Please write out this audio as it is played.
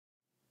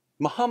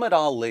Muhammad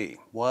Ali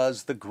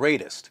was the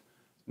greatest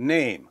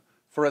name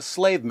for a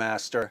slave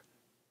master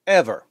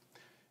ever.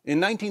 In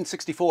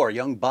 1964, a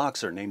young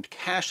boxer named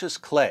Cassius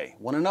Clay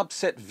won an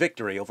upset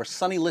victory over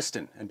Sonny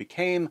Liston and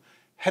became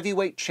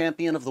heavyweight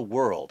champion of the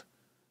world.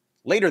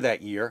 Later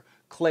that year,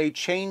 Clay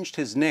changed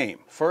his name,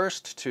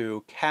 first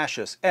to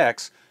Cassius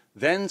X,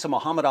 then to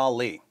Muhammad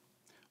Ali.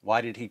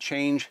 Why did he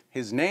change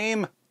his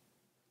name?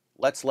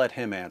 Let's let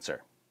him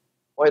answer.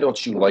 Why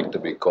don't you like to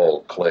be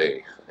called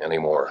Clay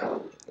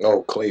anymore?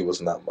 No, Clay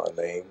was not my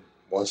name.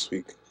 Once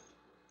we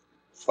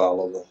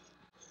follow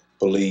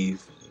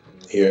believe,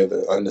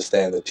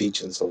 understand the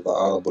teachings of the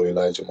Honorable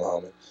Elijah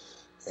Muhammad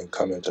and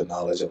come into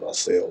knowledge of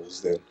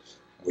ourselves, then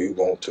we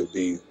want to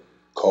be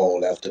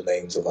called after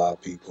names of our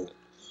people,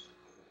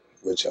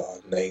 which are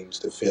names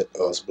that fit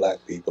us black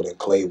people. And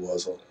Clay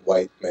was a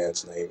white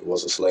man's name. It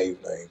was a slave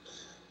name.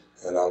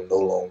 And I'm no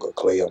longer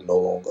Clay. I'm no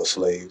longer a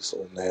slave.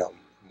 So now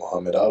I'm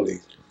Muhammad Ali.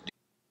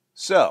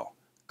 So,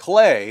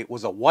 Clay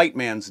was a white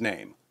man's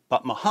name,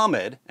 but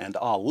Muhammad and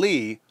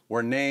Ali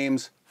were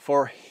names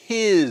for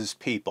his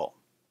people.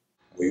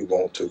 We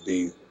want to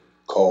be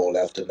called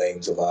after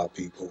names of our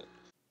people.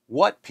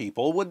 What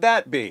people would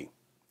that be?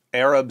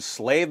 Arab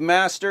slave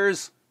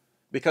masters?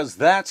 Because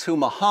that's who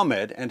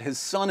Muhammad and his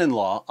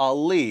son-in-law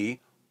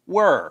Ali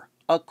were,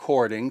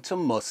 according to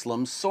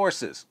Muslim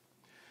sources.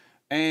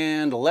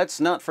 And let's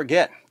not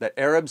forget that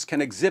Arabs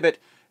can exhibit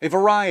a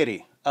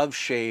variety of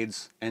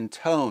shades and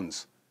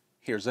tones.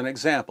 Here's an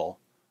example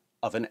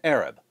of an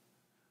Arab.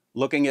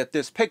 Looking at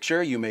this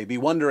picture, you may be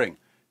wondering,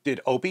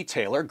 did Opie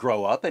Taylor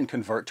grow up and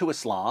convert to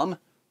Islam?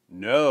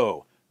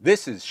 No,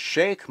 this is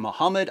Sheikh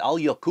Muhammad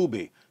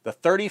al-Yaqubi, the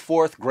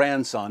 34th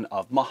grandson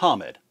of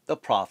Muhammad, the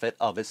Prophet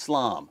of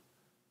Islam.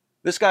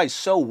 This guy's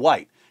so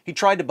white, he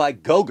tried to buy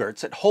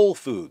Go-Gurts at Whole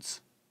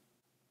Foods.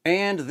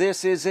 And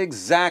this is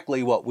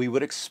exactly what we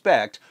would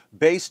expect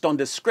based on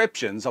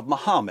descriptions of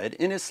Muhammad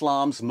in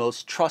Islam's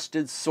most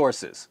trusted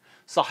sources.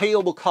 Sahih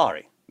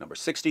al-Bukhari, number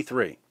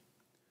 63.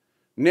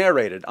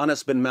 Narrated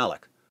Anas bin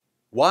Malik.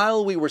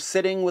 While we were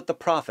sitting with the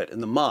Prophet in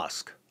the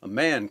mosque, a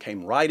man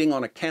came riding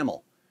on a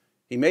camel.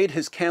 He made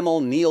his camel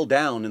kneel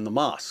down in the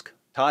mosque,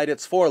 tied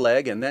its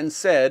foreleg, and then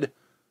said,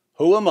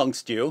 "Who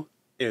amongst you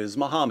is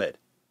Muhammad?"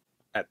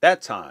 At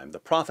that time, the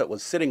Prophet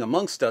was sitting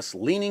amongst us,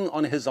 leaning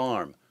on his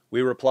arm.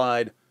 We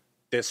replied,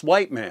 "This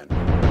white man,"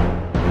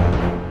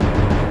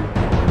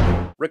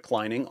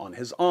 reclining on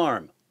his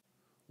arm.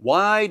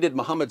 Why did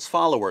Muhammad's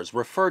followers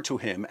refer to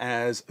him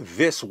as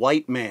this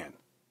white man?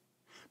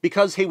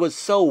 Because he was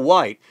so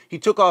white, he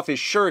took off his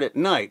shirt at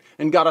night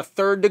and got a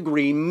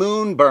third-degree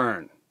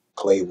moonburn.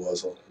 Clay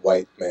was a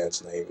white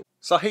man's name.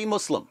 Sahih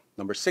Muslim,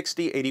 number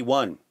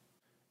 6081.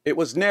 It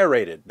was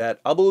narrated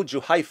that Abu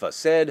Juhayfa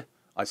said,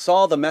 "I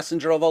saw the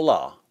Messenger of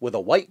Allah with a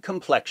white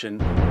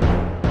complexion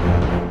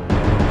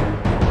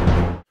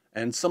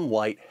and some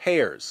white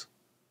hairs."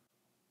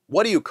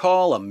 What do you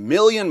call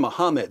 1,000,000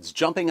 Muhammads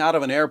jumping out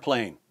of an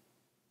airplane?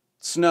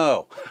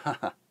 Snow.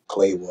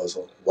 Clay was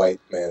a white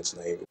man's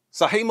name.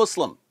 Sahih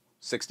Muslim,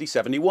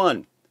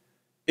 6071.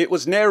 It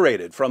was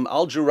narrated from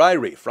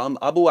Al-Jurairi from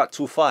Abu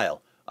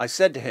at-Tufail. I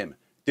said to him,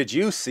 "Did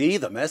you see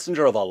the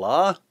Messenger of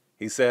Allah?"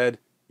 He said,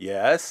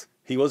 "Yes,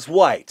 he was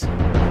white,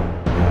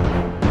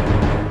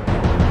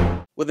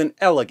 with an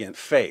elegant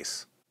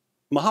face."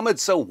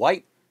 Muhammad's so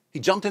white, he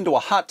jumped into a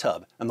hot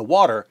tub and the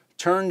water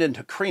turned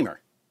into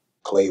creamer.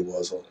 Clay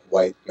was a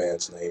white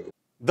man's name.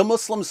 The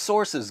Muslim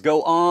sources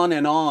go on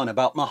and on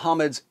about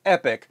Muhammad's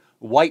epic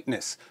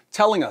whiteness,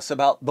 telling us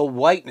about the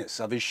whiteness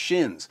of his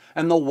shins,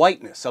 and the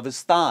whiteness of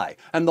his thigh,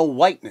 and the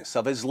whiteness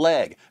of his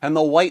leg, and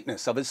the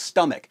whiteness of his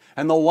stomach,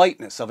 and the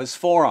whiteness of his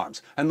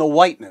forearms, and the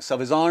whiteness of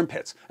his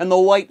armpits, and the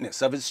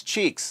whiteness of his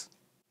cheeks.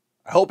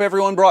 I hope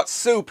everyone brought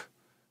soup,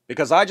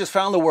 because I just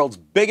found the world's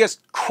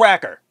biggest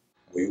cracker.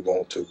 We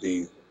want to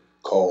be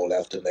called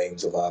after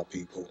names of our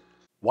people.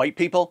 White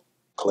people?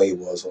 Clay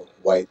was a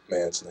white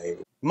man's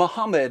name.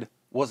 Muhammad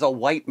was a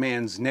white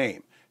man's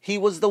name. He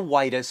was the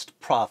whitest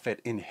prophet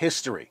in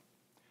history.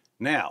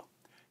 Now,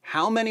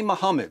 how many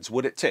Muhammads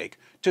would it take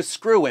to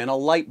screw in a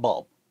light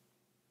bulb?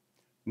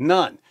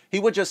 None. He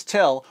would just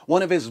tell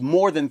one of his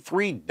more than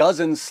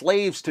 36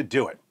 slaves to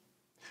do it.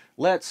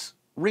 Let's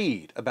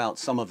read about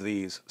some of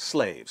these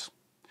slaves.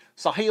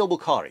 Sahih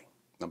al-Bukhari,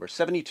 number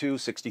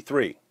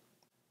 7263.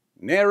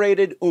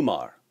 Narrated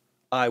Umar.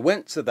 I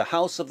went to the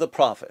house of the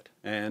Prophet,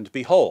 and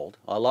behold,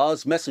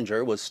 Allah's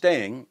messenger was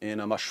staying in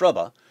a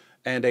mashraba,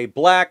 and a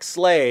black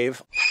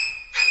slave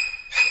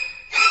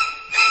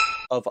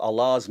of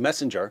Allah's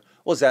messenger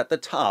was at the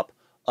top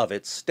of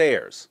its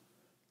stairs.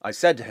 I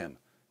said to him,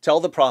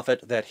 "Tell the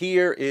Prophet that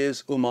here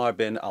is Umar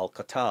bin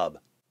al-Khattab."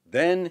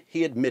 Then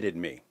he admitted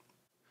me.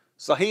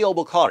 Sahih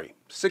al-Bukhari,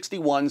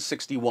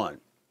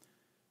 6161.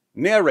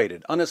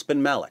 Narrated Anas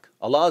bin Malik.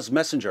 Allah's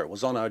messenger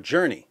was on a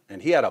journey,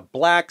 and he had a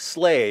black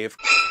slave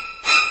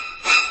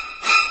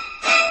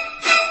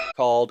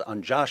called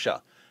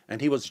Anjasha,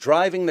 and he was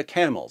driving the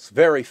camels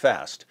very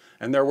fast,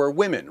 and there were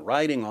women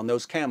riding on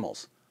those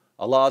camels.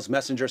 Allah's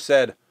messenger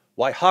said,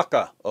 "Why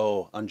haka,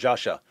 O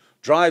Anjasha,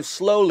 Drive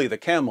slowly the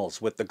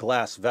camels with the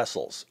glass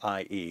vessels,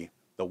 i.e.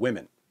 the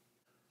women.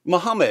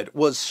 Muhammad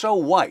was so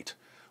white,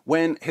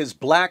 when his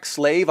black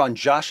slave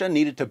Anjasha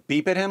needed to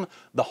beep at him,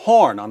 the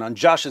horn on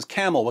Anjasha's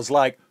camel was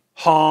like,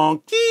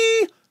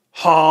 honky,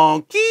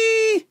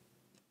 honky.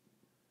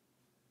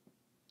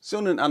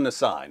 Sunan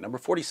an-Nasai, number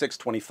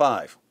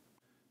 4625.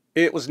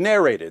 It was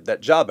narrated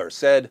that Jabir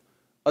said,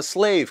 a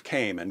slave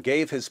came and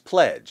gave his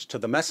pledge to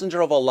the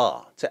Messenger of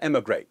Allah to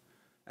emigrate,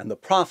 and the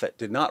Prophet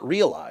did not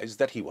realize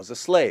that he was a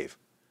slave.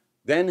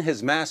 Then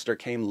his master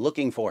came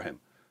looking for him.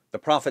 The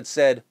Prophet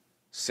said,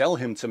 sell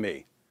him to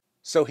me.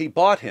 So he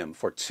bought him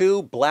for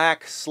 2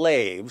 black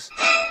slaves.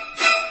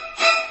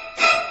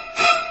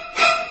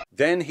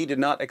 Then he did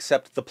not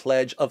accept the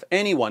pledge of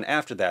anyone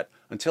after that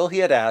until he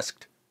had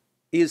asked,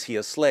 is he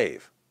a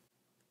slave?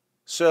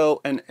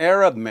 So an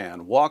Arab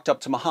man walked up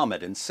to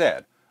Muhammad and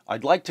said,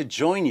 I'd like to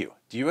join you.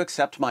 Do you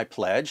accept my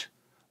pledge?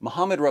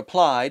 Muhammad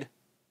replied,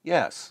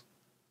 yes.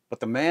 But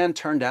the man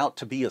turned out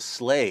to be a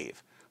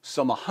slave.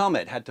 So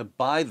Muhammad had to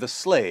buy the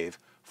slave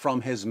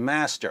from his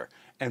master.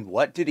 And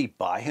what did he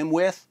buy him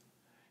with?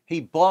 He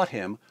bought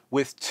him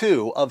with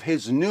 2 of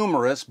his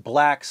numerous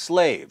black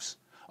slaves.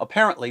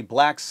 Apparently,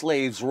 black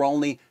slaves were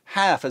only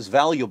half as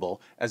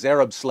valuable as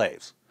Arab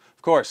slaves.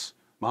 Of course,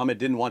 Muhammad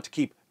didn't want to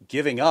keep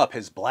giving up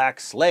his black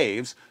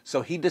slaves,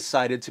 so he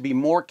decided to be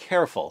more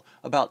careful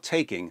about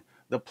taking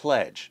the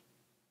pledge.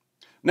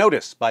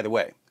 Notice, by the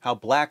way, how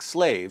black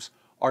slaves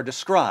are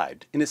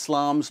described in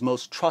Islam's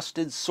most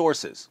trusted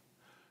sources.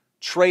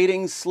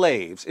 Trading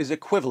slaves is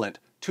equivalent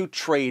to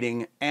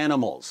trading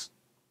animals.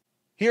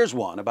 Here's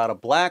one about a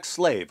black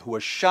slave who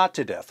was shot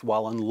to death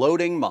while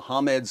unloading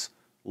Muhammad's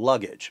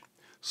luggage.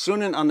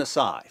 Sunan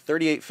an-Nasai,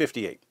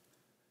 3858.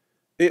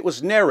 It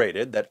was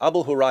narrated that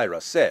Abu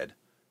Hurairah said,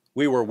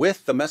 we were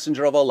with the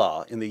Messenger of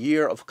Allah in the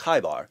year of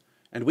Khaybar,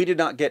 and we did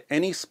not get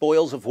any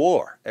spoils of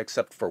war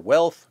except for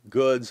wealth,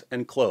 goods,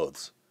 and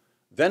clothes.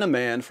 Then a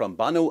man from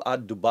Banu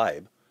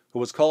ad-Dubayb, who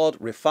was called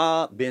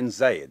Rifa bin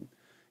Zayd,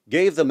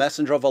 gave the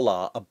Messenger of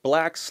Allah a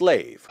black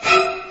slave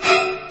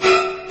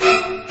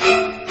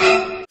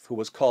who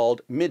was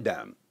called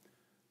Midam.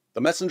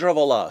 The Messenger of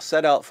Allah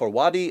set out for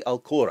Wadi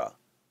al-Qura.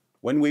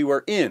 When we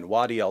were in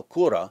Wadi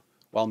al-Qura,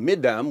 while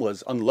Midam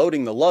was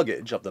unloading the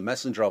luggage of the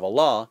Messenger of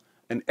Allah,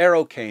 an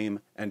arrow came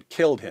and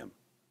killed him.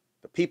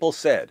 The people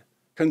said,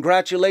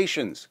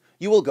 congratulations,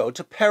 you will go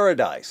to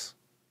paradise.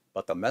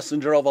 But the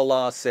Messenger of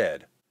Allah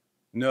said,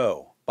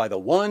 no, by the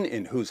one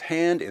in whose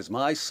hand is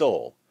my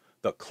soul,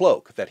 the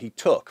cloak that he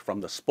took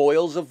from the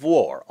spoils of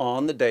war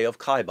on the day of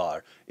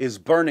Khaybar is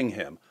burning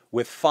him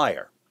with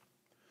fire.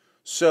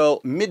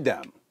 So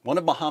Midam, one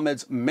of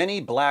Muhammad's many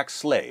black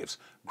slaves,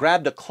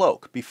 grabbed a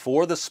cloak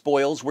before the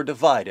spoils were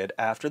divided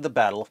after the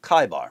Battle of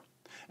Khaybar,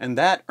 and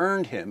that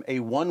earned him a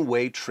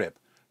one-way trip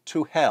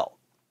to hell.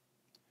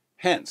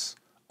 Hence,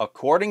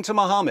 according to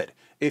Muhammad,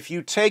 if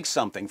you take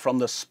something from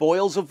the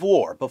spoils of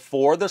war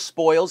before the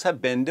spoils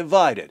have been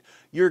divided,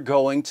 you're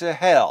going to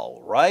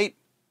hell, right?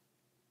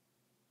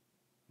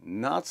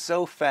 Not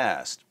so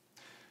fast.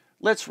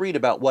 Let's read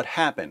about what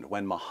happened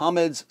when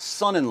Muhammad's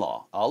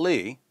son-in-law,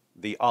 Ali,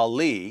 the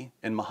Ali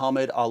in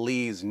Muhammad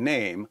Ali's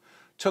name,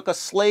 took a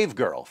slave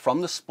girl from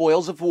the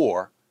spoils of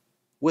war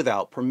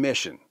without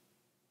permission.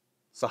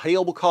 Sahih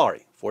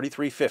al-Bukhari,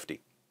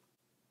 4350.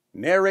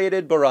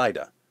 Narrated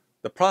Buraida.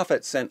 The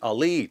Prophet sent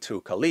Ali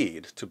to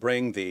Khalid to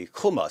bring the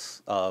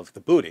khumus of the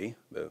booty.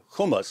 The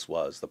khumus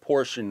was the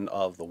portion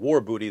of the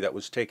war booty that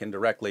was taken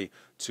directly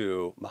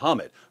to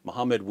Muhammad.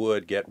 Muhammad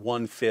would get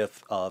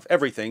 1/5 of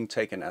everything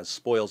taken as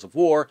spoils of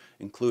war,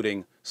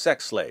 including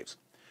sex slaves.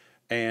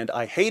 And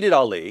I hated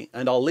Ali,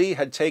 and Ali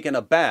had taken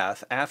a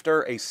bath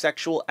after a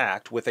sexual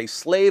act with a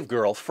slave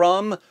girl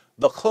from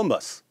the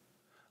khumus.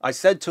 I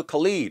said to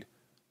Khalid,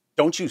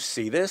 don't you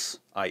see this,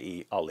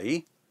 i.e.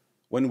 Ali?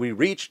 When we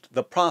reached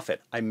the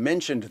Prophet, I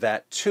mentioned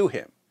that to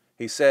him.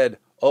 He said,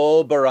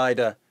 oh,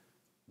 Buraida,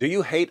 do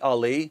you hate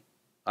Ali?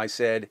 I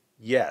said,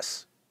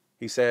 yes.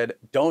 He said,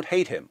 don't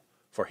hate him,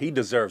 for he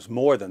deserves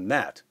more than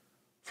that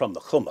from the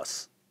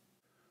khumus.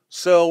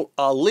 So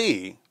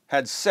Ali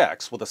had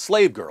sex with a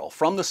slave girl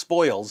from the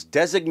spoils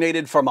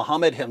designated for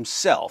Muhammad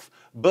himself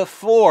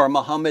before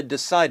Muhammad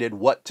decided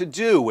what to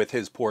do with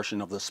his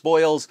portion of the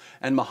spoils,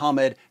 and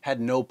Muhammad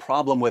had no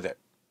problem with it.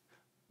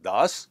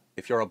 Thus,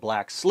 if you're a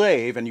black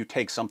slave and you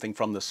take something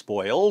from the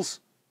spoils,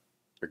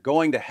 you're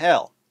going to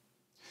hell.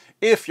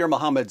 If you're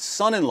Muhammad's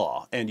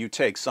son-in-law and you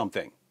take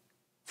something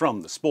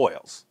from the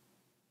spoils,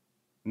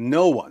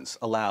 no one's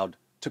allowed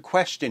to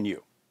question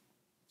you.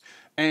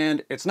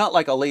 And it's not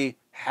like Ali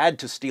had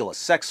to steal a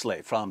sex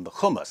slave from the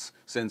khumus,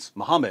 since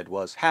Muhammad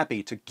was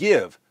happy to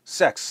give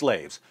sex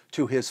slaves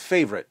to his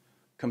favorite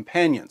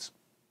companions.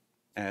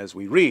 As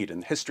we read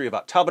in the History of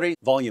At-Tabari,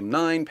 Volume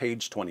 9,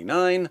 page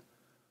 29,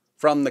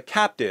 from the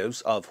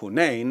captives of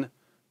Hunayn,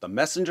 the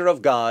Messenger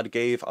of God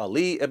gave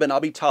Ali ibn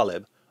Abi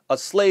Talib a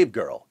slave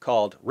girl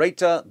called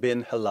Rayta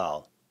bin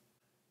Hilal.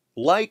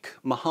 Like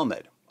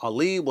Muhammad,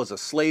 Ali was a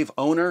slave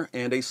owner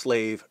and a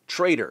slave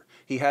trader.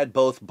 He had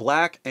both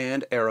black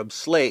and Arab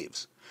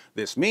slaves.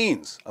 This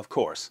means, of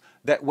course,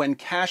 that when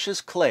Cassius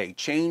Clay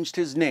changed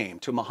his name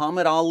to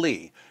Muhammad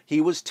Ali,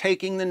 he was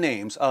taking the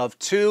names of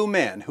two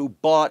men who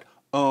bought,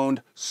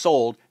 owned,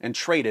 sold, and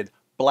traded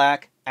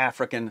black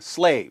African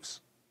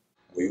slaves.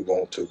 We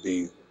want to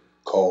be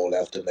called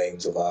after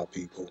names of our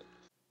people.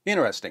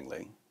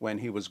 Interestingly, when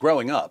he was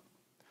growing up,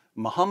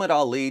 Muhammad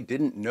Ali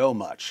didn't know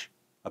much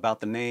about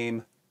the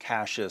name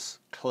Cassius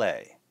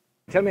Clay.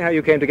 Tell me how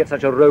you came to get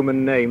such a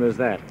Roman name as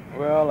that.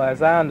 Well,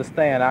 as I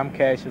understand, I'm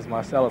Cassius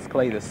Marcellus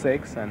Clay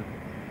VI, and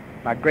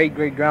my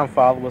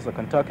great-great-grandfather was a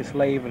Kentucky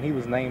slave, and he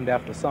was named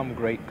after some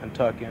great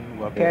Kentuckian.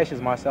 Well, Cassius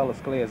Marcellus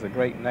Clay is a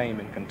great name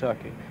in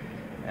Kentucky.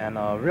 And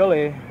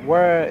really,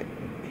 where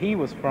he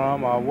was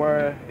from or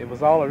where it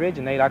was all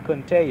originated, I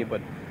couldn't tell you,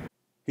 but...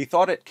 He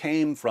thought it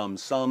came from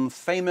some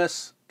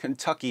famous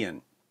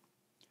Kentuckian,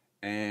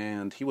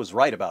 and he was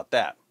right about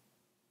that.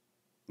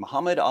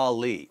 Muhammad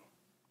Ali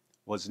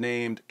was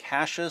named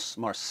Cassius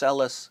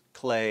Marcellus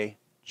Clay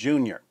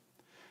Jr.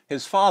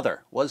 His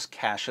father was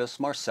Cassius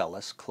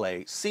Marcellus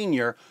Clay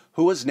Sr.,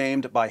 who was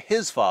named by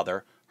his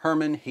father,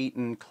 Herman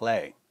Heaton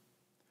Clay.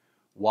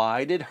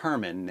 Why did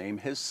Herman name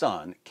his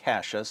son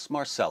Cassius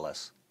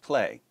Marcellus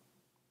Clay?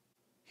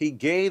 He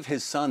gave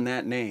his son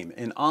that name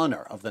in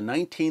honor of the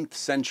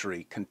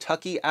 19th-century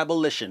Kentucky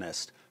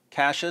abolitionist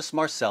Cassius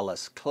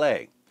Marcellus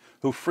Clay,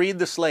 who freed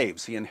the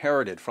slaves he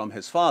inherited from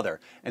his father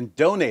and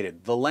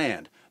donated the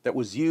land that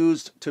was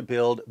used to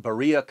build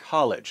Berea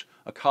College,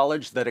 a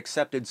college that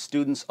accepted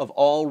students of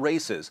all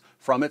races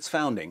from its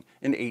founding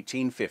in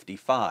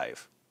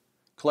 1855.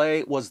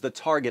 Clay was the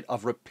target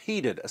of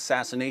repeated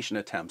assassination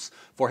attempts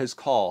for his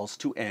calls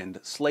to end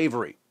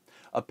slavery.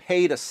 A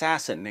paid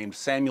assassin named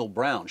Samuel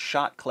Brown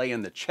shot Clay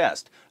in the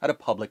chest at a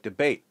public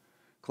debate.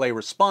 Clay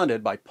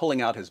responded by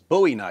pulling out his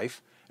Bowie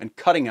knife and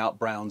cutting out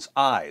Brown's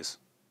eyes.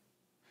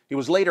 He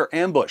was later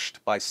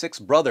ambushed by 6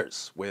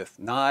 brothers with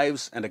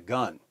knives and a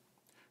gun.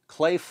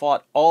 Clay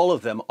fought all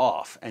of them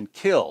off and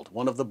killed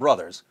one of the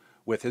brothers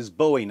with his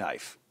Bowie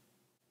knife.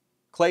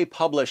 Clay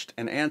published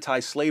an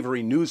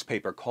anti-slavery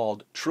newspaper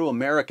called True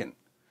American.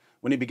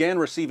 When he began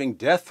receiving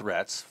death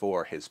threats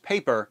for his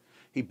paper,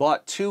 he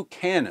bought 2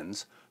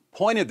 cannons,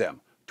 pointed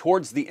them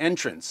towards the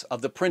entrance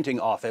of the printing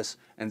office,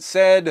 and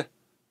said,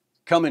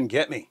 "Come and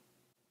get me."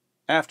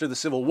 After the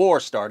Civil War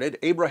started,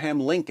 Abraham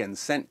Lincoln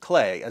sent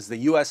Clay as the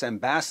U.S.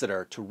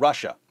 ambassador to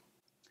Russia.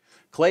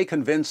 Clay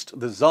convinced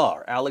the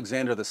Tsar,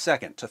 Alexander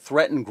II, to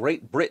threaten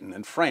Great Britain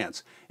and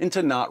France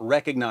into not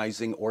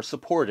recognizing or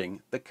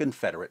supporting the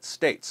Confederate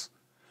States.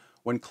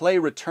 When Clay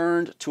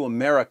returned to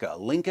America,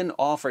 Lincoln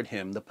offered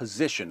him the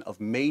position of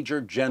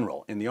Major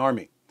General in the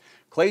Army.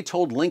 Clay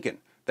told Lincoln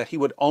that he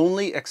would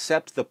only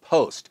accept the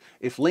post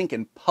if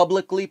Lincoln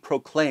publicly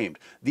proclaimed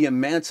the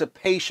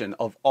emancipation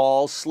of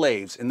all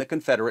slaves in the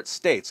Confederate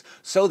States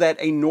so that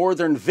a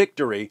Northern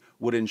victory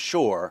would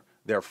ensure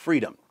their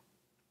freedom.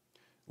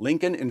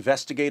 Lincoln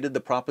investigated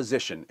the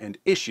proposition and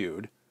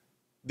issued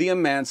the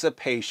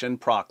Emancipation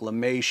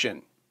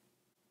Proclamation.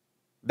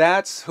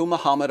 That's who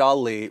Muhammad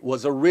Ali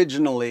was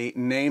originally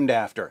named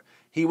after.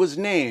 He was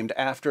named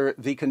after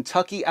the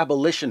Kentucky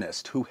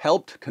abolitionist who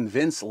helped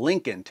convince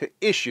Lincoln to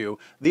issue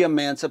the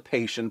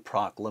Emancipation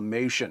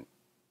Proclamation.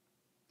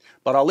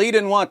 But Ali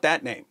didn't want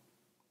that name.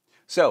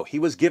 So he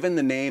was given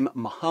the name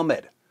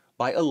Muhammad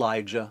by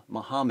Elijah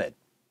Muhammad.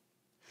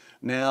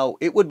 Now,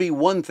 it would be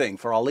one thing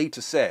for Ali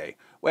to say,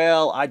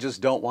 well, I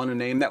just don't want a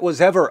name that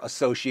was ever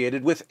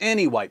associated with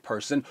any white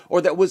person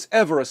or that was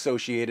ever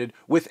associated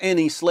with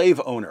any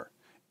slave owner,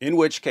 in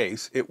which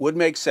case it would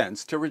make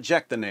sense to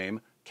reject the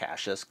name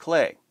Cassius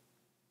Clay.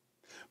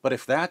 But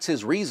if that's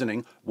his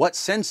reasoning, what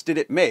sense did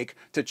it make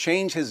to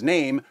change his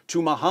name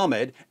to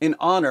Muhammad in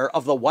honor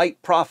of the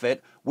white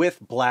prophet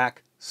with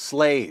black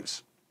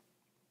slaves?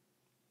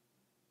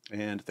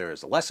 And there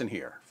is a lesson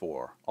here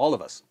for all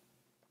of us.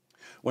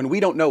 When we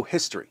don't know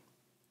history,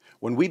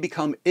 when we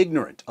become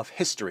ignorant of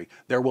history,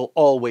 there will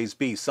always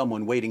be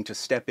someone waiting to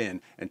step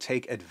in and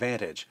take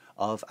advantage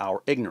of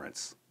our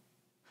ignorance.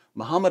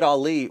 Muhammad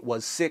Ali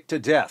was sick to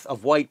death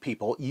of white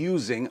people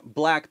using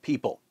black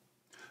people.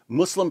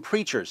 Muslim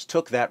preachers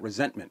took that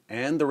resentment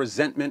and the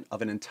resentment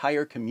of an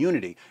entire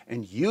community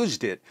and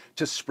used it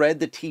to spread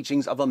the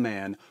teachings of a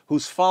man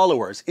whose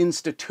followers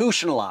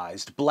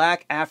institutionalized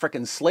black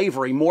African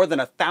slavery more than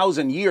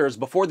 1,000 years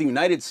before the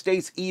United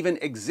States even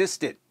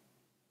existed.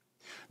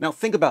 Now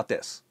think about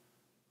this.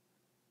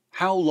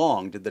 How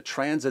long did the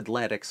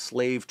transatlantic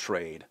slave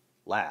trade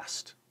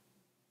last?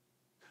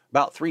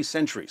 About 3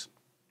 centuries.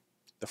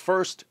 The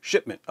first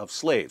shipment of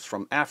slaves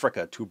from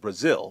Africa to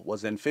Brazil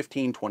was in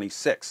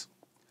 1526.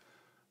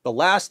 The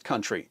last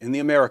country in the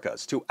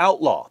Americas to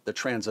outlaw the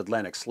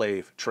transatlantic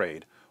slave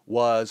trade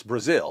was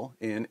Brazil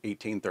in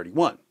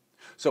 1831.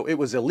 So it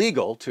was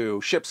illegal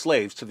to ship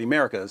slaves to the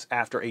Americas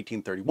after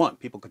 1831.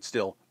 People could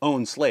still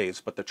own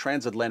slaves, but the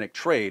transatlantic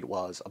trade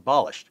was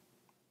abolished.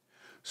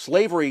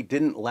 Slavery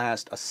didn't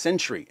last a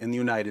century in the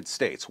United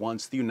States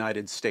once the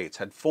United States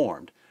had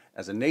formed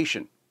as a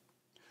nation.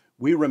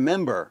 We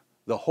remember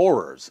the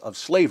horrors of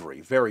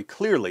slavery very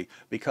clearly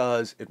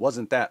because it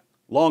wasn't that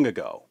long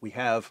ago. We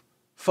have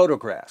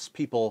photographs,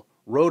 people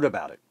wrote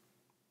about it.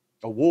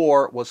 A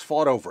war was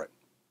fought over it.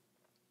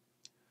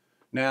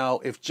 Now,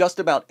 if just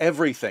about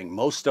everything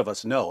most of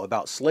us know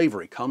about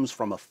slavery comes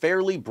from a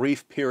fairly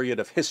brief period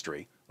of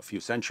history, a few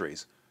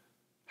centuries,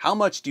 how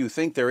much do you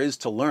think there is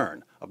to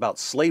learn about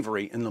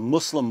slavery in the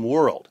Muslim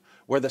world,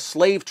 where the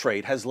slave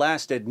trade has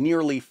lasted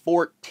nearly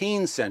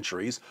 14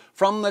 centuries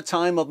from the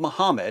time of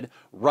Muhammad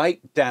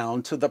right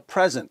down to the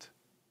present?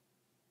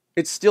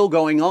 It's still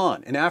going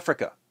on in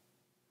Africa.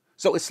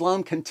 So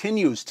Islam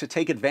continues to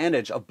take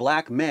advantage of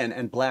black men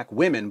and black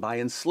women by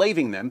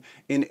enslaving them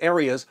in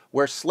areas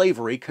where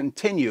slavery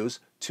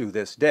continues to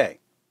this day.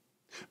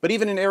 But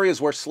even in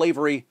areas where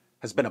slavery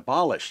has been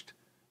abolished,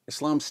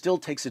 Islam still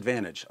takes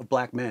advantage of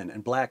black men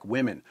and black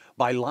women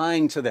by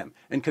lying to them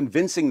and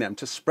convincing them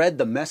to spread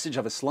the message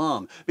of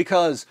Islam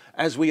because,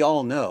 as we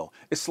all know,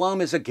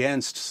 Islam is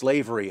against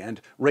slavery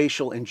and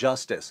racial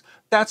injustice.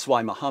 That's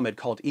why Muhammad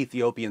called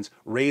Ethiopians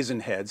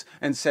raisin heads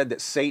and said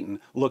that Satan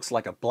looks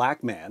like a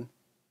black man.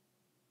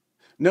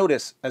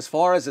 Notice, as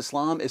far as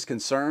Islam is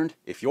concerned,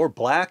 if you're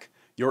black,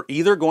 you're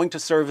either going to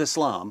serve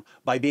Islam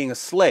by being a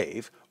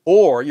slave,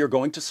 or you're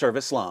going to serve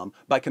Islam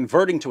by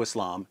converting to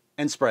Islam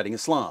and spreading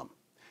Islam.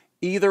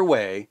 Either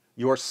way,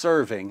 you're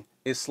serving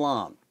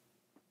Islam.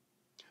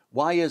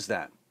 Why is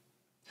that?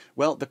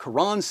 Well, the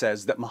Quran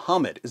says that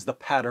Muhammad is the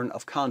pattern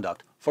of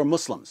conduct for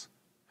Muslims.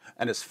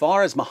 And as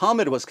far as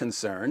Muhammad was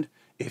concerned,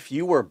 if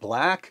you were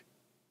black,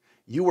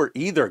 you were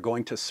either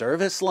going to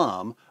serve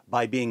Islam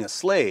by being a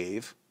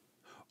slave,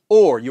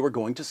 or you were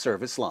going to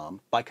serve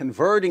Islam by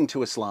converting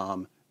to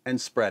Islam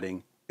and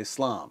spreading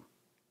Islam.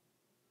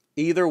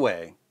 Either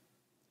way,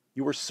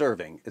 you were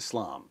serving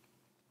Islam.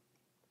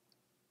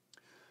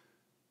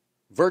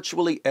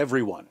 Virtually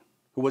everyone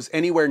who was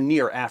anywhere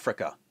near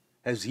Africa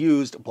has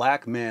used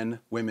black men,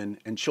 women,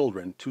 and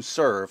children to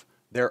serve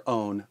their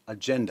own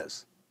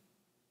agendas.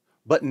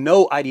 But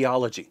no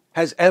ideology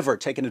has ever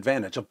taken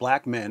advantage of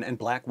black men and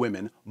black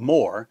women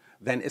more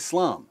than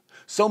Islam.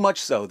 So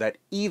much so that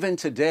even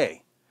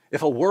today,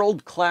 if a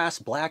world-class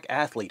black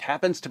athlete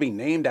happens to be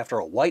named after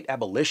a white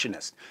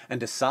abolitionist and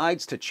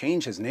decides to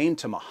change his name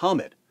to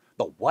Muhammad,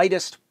 the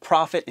whitest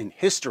prophet in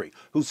history,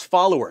 whose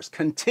followers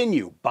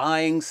continue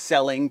buying,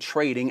 selling,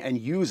 trading, and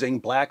using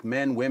black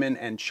men, women,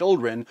 and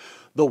children,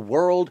 the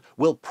world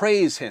will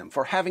praise him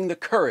for having the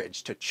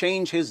courage to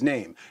change his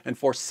name and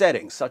for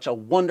setting such a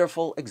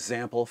wonderful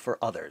example for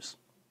others.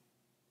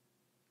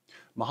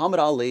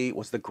 Muhammad Ali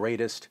was the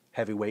greatest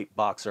heavyweight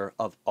boxer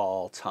of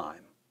all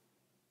time.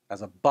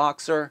 As a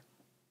boxer,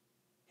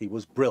 he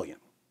was brilliant.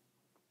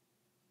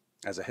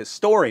 As a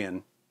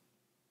historian,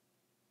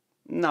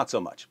 not so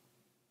much.